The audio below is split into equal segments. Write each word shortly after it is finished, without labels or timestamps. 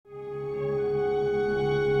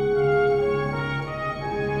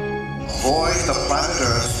the planet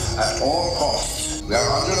Earth at all costs. We are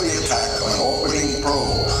under the attack of an orbiting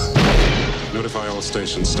probe. Notify all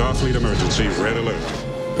stations. Starfleet emergency, red alert.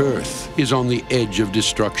 Earth is on the edge of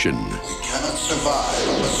destruction. We cannot survive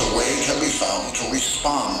unless a way can be found to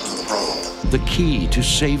respond to the probe. The key to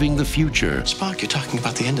saving the future Spock, you're talking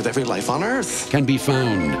about the end of every life on Earth. can be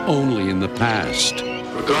found only in the past.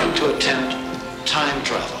 We're going to attempt time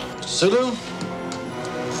travel. Sulu,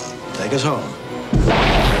 take us home.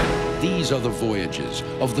 These are the voyages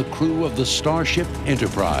of the crew of the Starship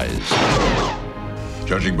Enterprise.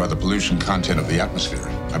 Judging by the pollution content of the atmosphere,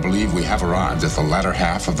 I believe we have arrived at the latter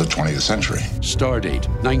half of the 20th century. Stardate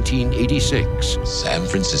 1986. San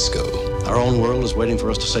Francisco. Our own world is waiting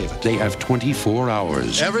for us to save it. They have 24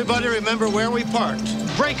 hours Everybody remember where we parked.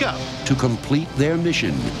 Break up. to complete their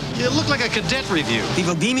mission. You look like a cadet review. We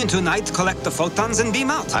will beam in tonight, collect the photons, and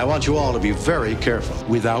beam out. I want you all to be very careful.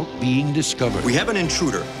 Without being discovered. We have an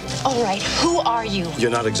intruder. All right, who are you?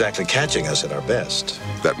 You're not exactly catching us at our best.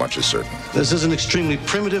 That much is certain. This is an extremely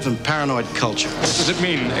primitive and paranoid culture. What does it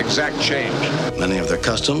mean, exact change? Many of their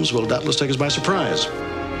customs will doubtless take us by surprise.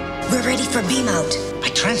 We're ready for beam out. My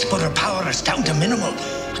transporter power is down to minimal.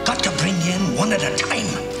 I got to bring you in one at a time.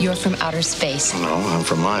 You're from outer space. No, I'm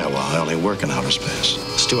from Iowa. I only work in outer space.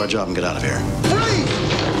 Let's do our job and get out of here. Freeze!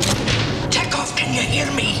 Take off, can you hear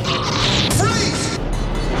me? Freeze!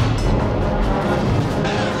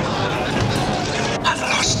 I've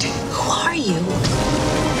lost it. Who are you?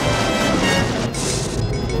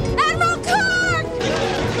 Admiral Kirk!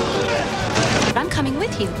 I'm coming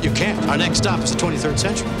with you. You can't. Our next stop is the 23rd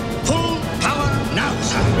century. Full power now,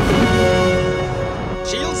 sir.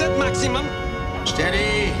 Shields at maximum.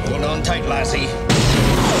 Steady. Hold on tight, lassie.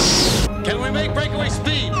 Can we make breakaway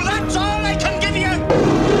speed? That's all I can give you.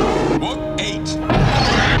 Book 8.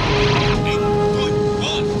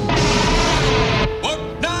 8.1. Book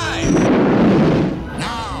 9.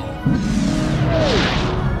 Now.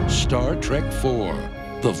 Star Trek IV,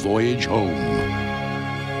 The Voyage Home.